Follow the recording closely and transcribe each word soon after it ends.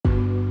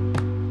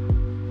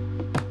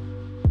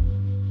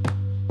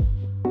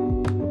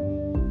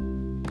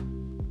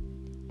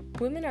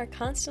Women are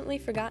constantly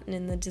forgotten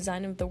in the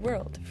design of the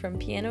world, from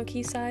piano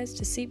key size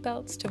to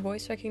seatbelts to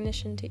voice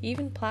recognition to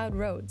even plowed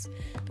roads,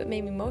 but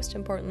maybe most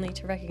importantly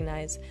to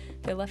recognize,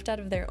 they're left out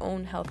of their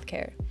own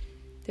healthcare.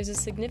 There's a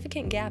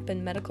significant gap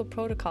in medical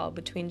protocol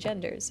between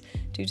genders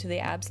due to the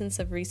absence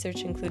of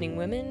research including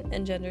women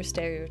and gender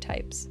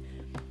stereotypes.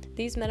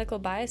 These medical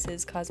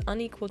biases cause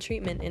unequal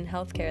treatment in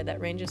healthcare that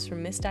ranges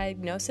from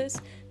misdiagnosis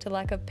to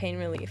lack of pain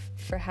relief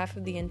for half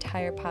of the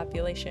entire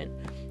population,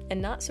 and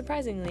not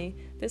surprisingly,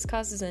 this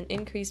causes an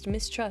increased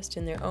mistrust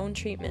in their own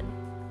treatment.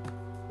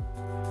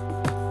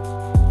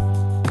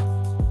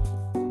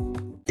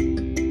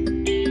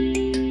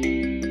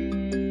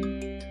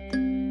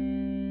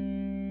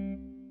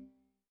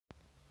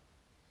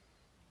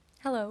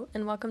 Hello,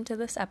 and welcome to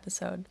this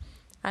episode.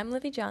 I'm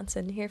Livy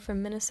Johnson, here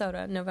from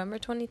Minnesota, November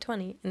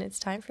 2020, and it's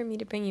time for me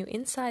to bring you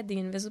inside the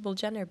invisible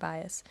gender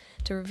bias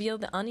to reveal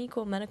the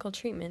unequal medical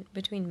treatment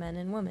between men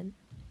and women.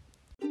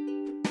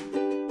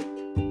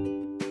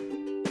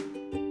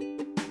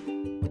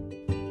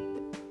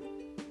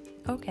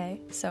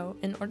 Okay, so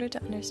in order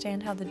to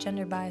understand how the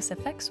gender bias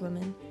affects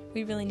women,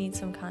 we really need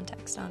some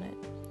context on it.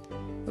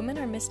 Women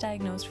are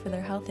misdiagnosed for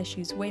their health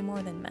issues way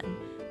more than men,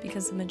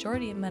 because the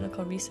majority of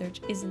medical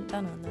research isn't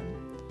done on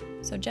them.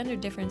 So gender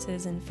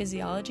differences in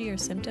physiology or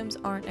symptoms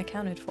aren't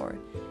accounted for,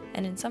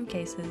 and in some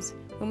cases,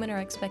 women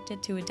are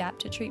expected to adapt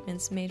to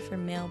treatments made for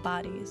male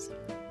bodies.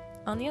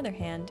 On the other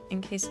hand,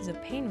 in cases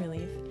of pain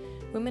relief,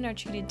 women are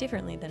treated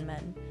differently than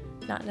men,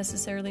 not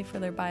necessarily for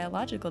their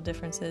biological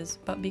differences,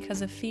 but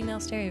because of female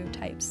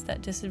stereotypes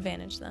that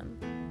disadvantage them.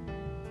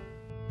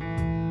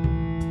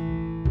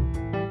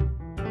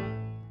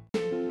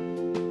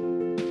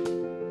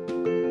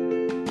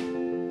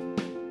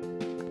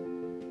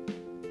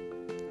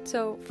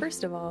 So,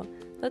 first of all,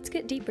 let's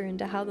get deeper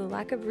into how the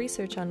lack of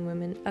research on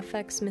women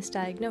affects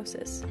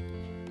misdiagnosis.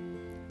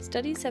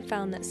 Studies have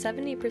found that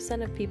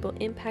 70% of people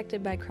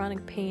impacted by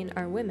chronic pain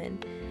are women,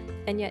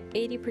 and yet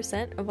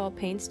 80% of all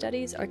pain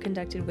studies are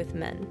conducted with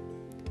men.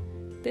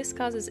 This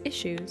causes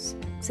issues,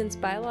 since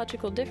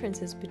biological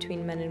differences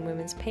between men and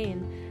women's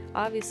pain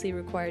obviously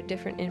require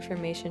different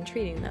information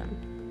treating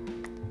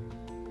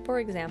them. For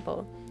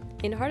example,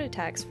 in heart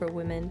attacks for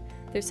women,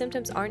 their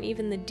symptoms aren't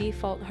even the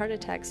default heart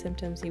attack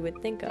symptoms you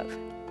would think of.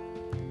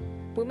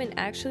 Women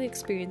actually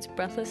experience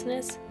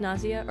breathlessness,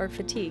 nausea, or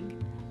fatigue.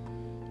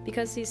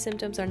 Because these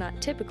symptoms are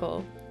not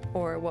typical,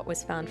 or what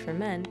was found for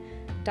men,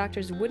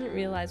 doctors wouldn't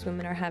realize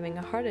women are having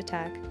a heart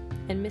attack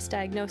and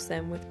misdiagnose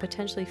them with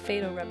potentially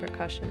fatal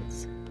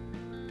repercussions.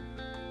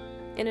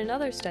 In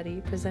another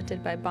study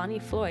presented by Bonnie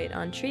Floyd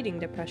on treating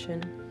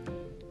depression,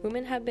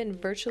 women have been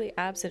virtually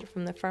absent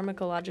from the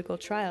pharmacological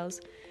trials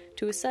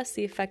to assess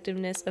the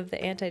effectiveness of the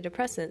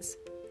antidepressants,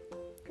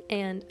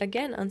 and,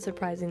 again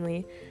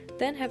unsurprisingly,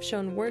 then have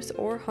shown worse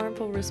or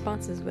harmful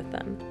responses with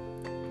them.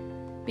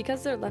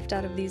 Because they're left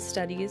out of these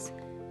studies,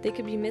 they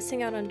could be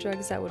missing out on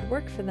drugs that would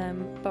work for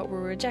them, but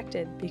were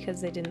rejected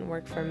because they didn't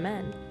work for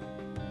men.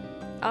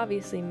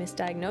 Obviously,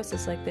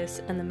 misdiagnosis like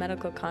this and the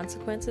medical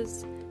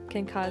consequences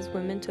can cause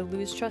women to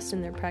lose trust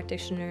in their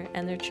practitioner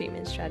and their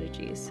treatment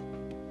strategies.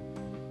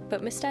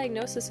 But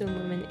misdiagnosis in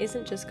women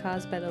isn't just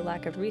caused by the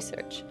lack of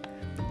research.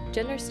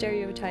 Gender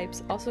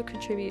stereotypes also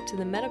contribute to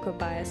the medical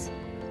bias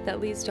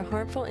that leads to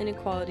harmful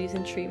inequalities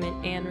in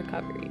treatment and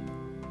recovery.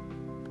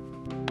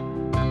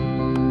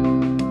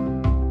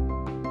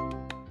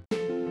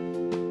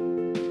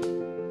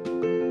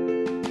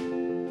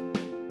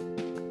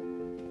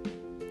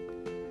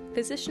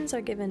 Physicians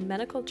are given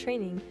medical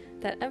training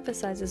that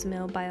emphasizes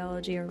male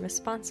biology or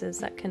responses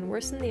that can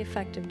worsen the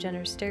effect of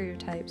gender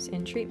stereotypes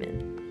in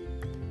treatment.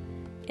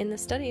 In the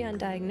study on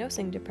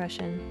diagnosing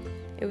depression,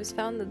 it was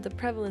found that the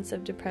prevalence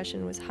of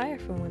depression was higher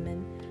for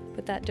women,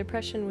 but that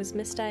depression was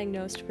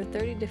misdiagnosed for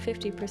 30 to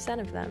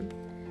 50% of them,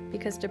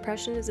 because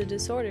depression is a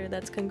disorder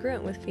that's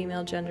congruent with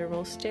female gender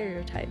role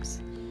stereotypes,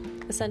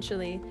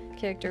 essentially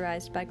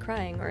characterized by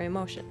crying or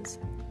emotions.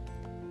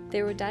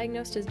 They were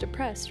diagnosed as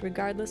depressed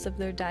regardless of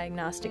their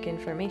diagnostic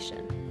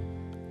information.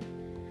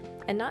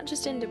 And not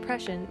just in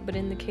depression, but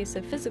in the case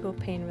of physical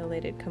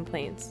pain-related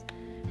complaints,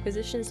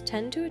 physicians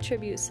tend to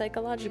attribute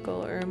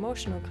psychological or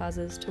emotional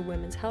causes to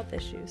women's health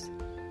issues.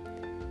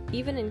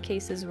 Even in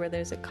cases where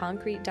there's a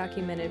concrete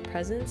documented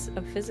presence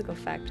of physical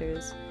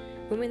factors,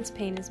 women's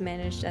pain is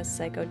managed as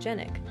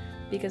psychogenic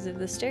because of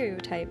the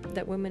stereotype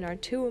that women are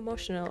too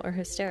emotional or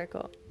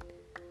hysterical.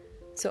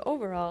 So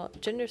overall,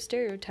 gender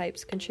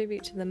stereotypes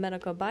contribute to the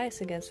medical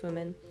bias against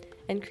women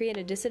and create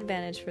a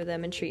disadvantage for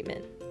them in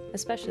treatment,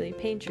 especially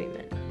pain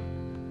treatment.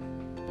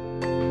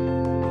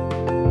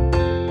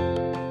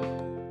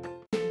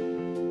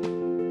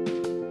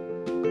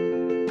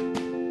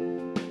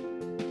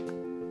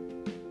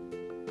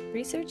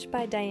 Research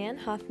by Diane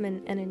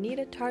Hoffman and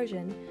Anita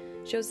Tarjan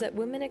shows that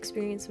women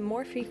experience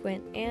more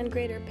frequent and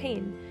greater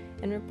pain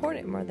and report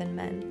it more than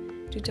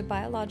men due to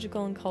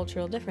biological and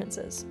cultural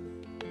differences.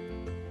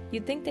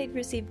 You'd think they'd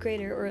receive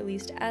greater or at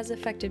least as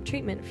effective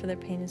treatment for their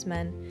pain as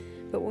men,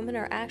 but women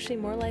are actually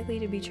more likely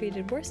to be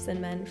treated worse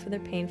than men for their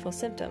painful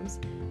symptoms,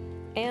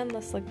 and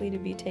less likely to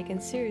be taken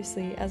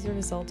seriously as a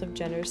result of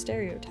gender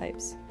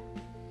stereotypes.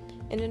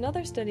 In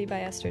another study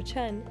by Esther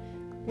Chen,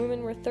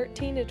 women were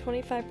 13 to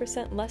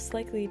 25% less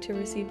likely to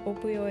receive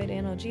opioid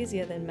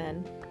analgesia than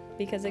men,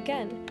 because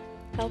again,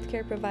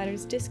 healthcare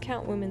providers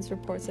discount women's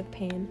reports of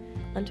pain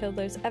until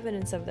there's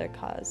evidence of their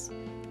cause,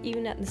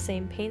 even at the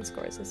same pain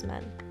scores as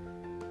men.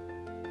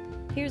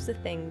 Here's the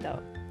thing,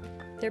 though.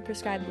 They're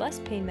prescribed less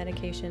pain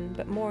medication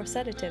but more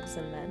sedatives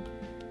than men,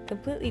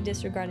 completely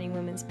disregarding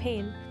women's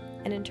pain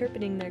and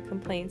interpreting their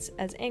complaints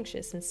as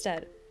anxious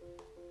instead.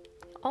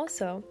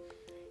 Also,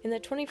 in the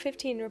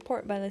 2015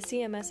 report by the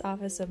CMS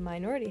Office of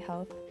Minority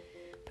Health,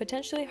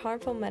 potentially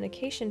harmful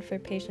medication for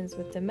patients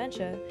with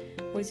dementia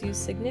was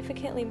used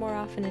significantly more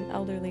often in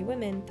elderly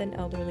women than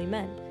elderly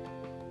men.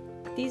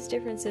 These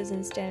differences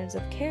in standards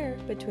of care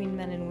between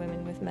men and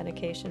women with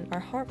medication are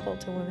harmful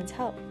to women's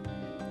health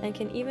and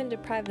can even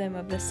deprive them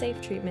of the safe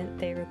treatment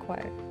they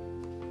require.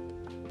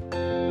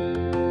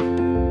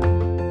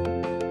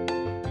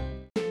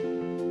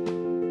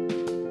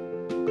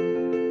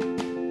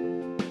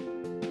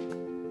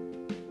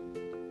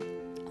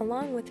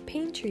 Along with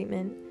pain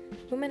treatment,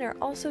 women are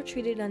also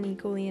treated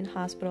unequally in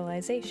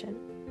hospitalization.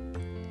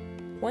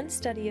 One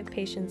study of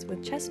patients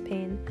with chest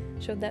pain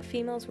showed that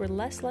females were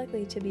less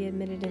likely to be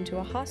admitted into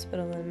a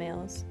hospital than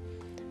males.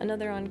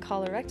 Another on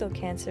colorectal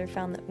cancer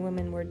found that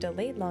women were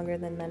delayed longer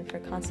than men for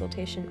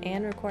consultation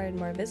and required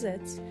more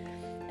visits,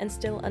 and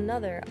still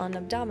another on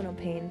abdominal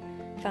pain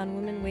found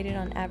women waited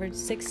on average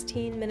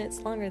 16 minutes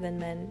longer than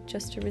men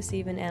just to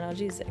receive an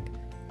analgesic.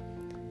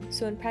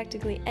 So in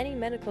practically any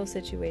medical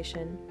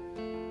situation,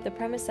 the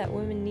premise that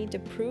women need to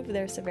prove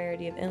their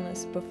severity of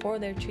illness before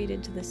they're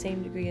treated to the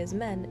same degree as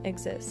men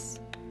exists.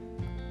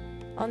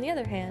 On the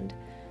other hand,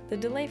 the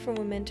delay for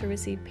women to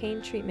receive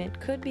pain treatment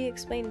could be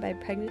explained by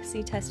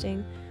pregnancy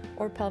testing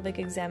or pelvic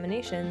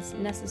examinations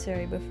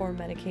necessary before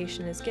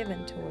medication is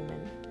given to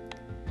women.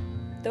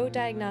 Though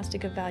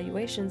diagnostic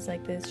evaluations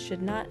like this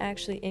should not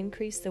actually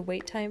increase the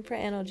wait time for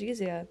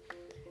analgesia,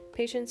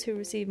 patients who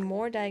receive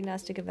more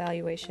diagnostic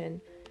evaluation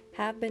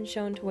have been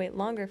shown to wait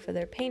longer for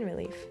their pain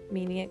relief,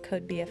 meaning it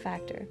could be a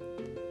factor.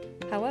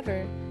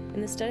 However,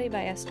 in the study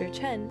by Esther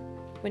Chen,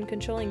 when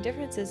controlling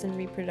differences in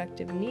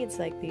reproductive needs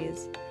like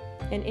these,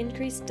 an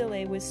increased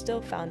delay was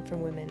still found for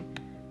women,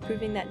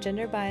 proving that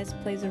gender bias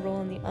plays a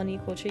role in the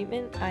unequal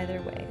treatment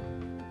either way.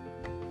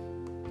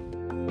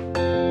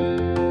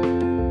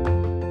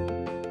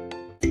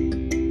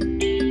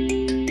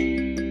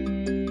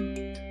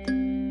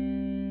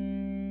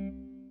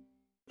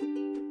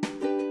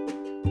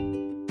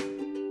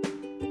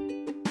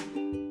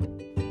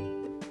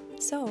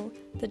 So,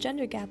 the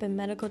gender gap in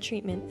medical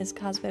treatment is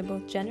caused by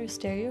both gender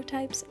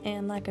stereotypes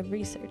and lack of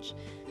research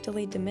to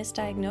lead to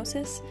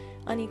misdiagnosis,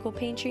 unequal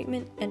pain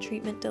treatment, and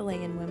treatment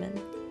delay in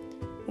women.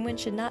 Women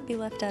should not be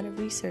left out of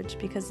research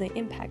because they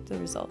impact the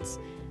results.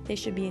 They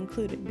should be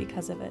included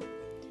because of it.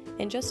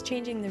 And just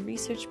changing the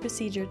research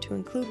procedure to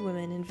include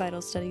women in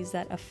vital studies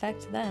that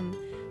affect them,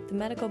 the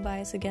medical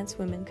bias against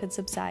women could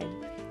subside,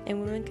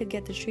 and women could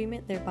get the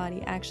treatment their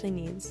body actually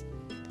needs.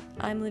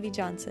 I'm Livy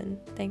Johnson.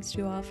 Thanks to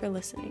you all for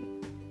listening.